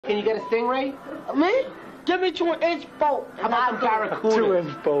Can you get a stingray? Me? Give me 2-inch boat. How about some barracudas?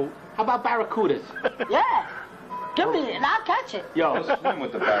 2-inch boat. How about barracudas? Yeah. Give me it and I'll catch it. Yo, Don't swim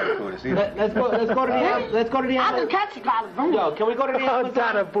with the barracudas either. let's go to the I can catch it, got a Yo, can we go to the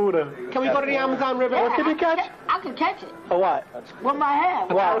Amazon? Buddha. Can we go to the Amazon River? Yeah, What can you catch? I can catch it. A what? With my hand.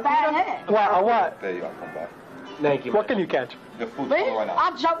 With my bad hand. What? A what? There you are, come back. Thank you. What can you catch? The food's Me? going out.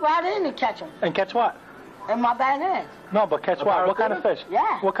 I'll jump right in and catch him. And catch what? In my bad hand. No, but catch what? What kind of fish?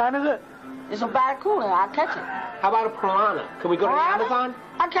 Yeah. What kind is it? It's a barracuda. I'll catch it. How about a piranha? Can we go to the Piranha? Amazon?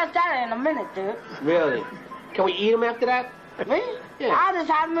 I'll catch that in a minute, dude. Really? Can we eat them after that? Me? Yeah. I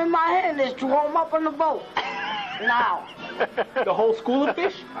just have them in my hand and just throw them up on the boat. Now. The whole school of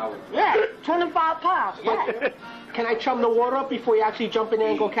fish? Yeah, 25 pounds. Yeah. Can I chum the water up before you actually jump in there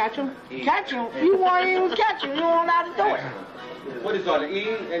and go catch them? Catch him? You won't even catch him. You don't know how to do it. What is on E?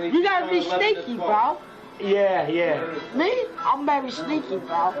 You gotta be sneaky, bro. Yeah, yeah. Me? I'm very sneaky,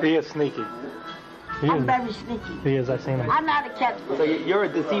 bro. He is sneaky. I'm very sneaky. He is. I've seen him. I know how to catch So fish. you're a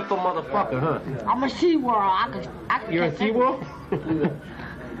deceitful motherfucker, huh? I'm a SeaWorld. I can You're a catch SeaWorld?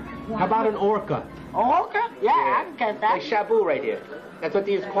 How about an orca? Oh, okay. Yeah, I can catch Like that. Shabu right here. That's what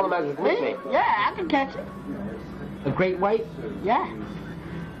they used to call him as his Me? nickname. Yeah, I can catch it. A great white? Yeah.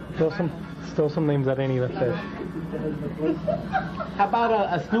 Still some names that ain't even fish. How about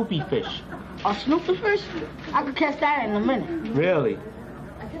a Snoopy fish? A snooper fish? I can catch that in a minute. Really?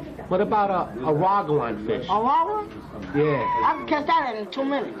 What about a Rogalon fish? A water? Yeah. I can catch that in 2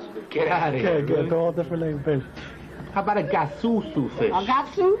 minutes. Get out of here. Yeah, good. They're all different named fish. How about a Gasusu fish? I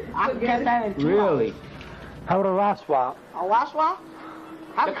got to? I can catch that in 2 Really? How about a raswap? A washwa?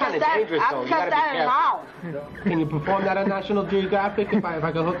 I They're can kinda catch that. dangerous, I though. can You catch gotta that be in an careful. hour. Can you perform that on National Geographic if I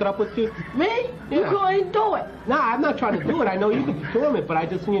can hook it up with you? Me? You Yeah. couldn't even do it. Nah, I'm not trying to do it. I know you can perform it, but I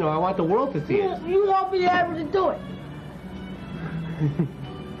just, I want the world to see it. You won't be able to do it.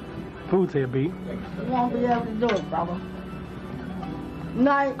 Food's here, B. You won't be able to do it, brother.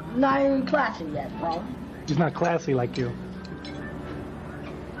 Not even classy yet, brother. He's not classy like you.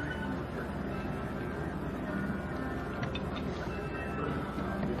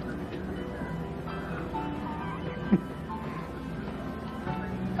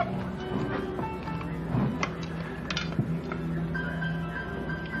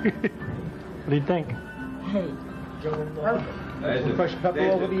 What do you think? Hey. Perfect. Fresh pepper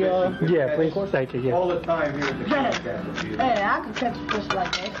over the, Yeah, please. Thank you. Yeah. All the time here at the Hey, I can catch a fish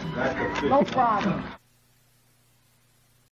like that. That's the fish. No problem.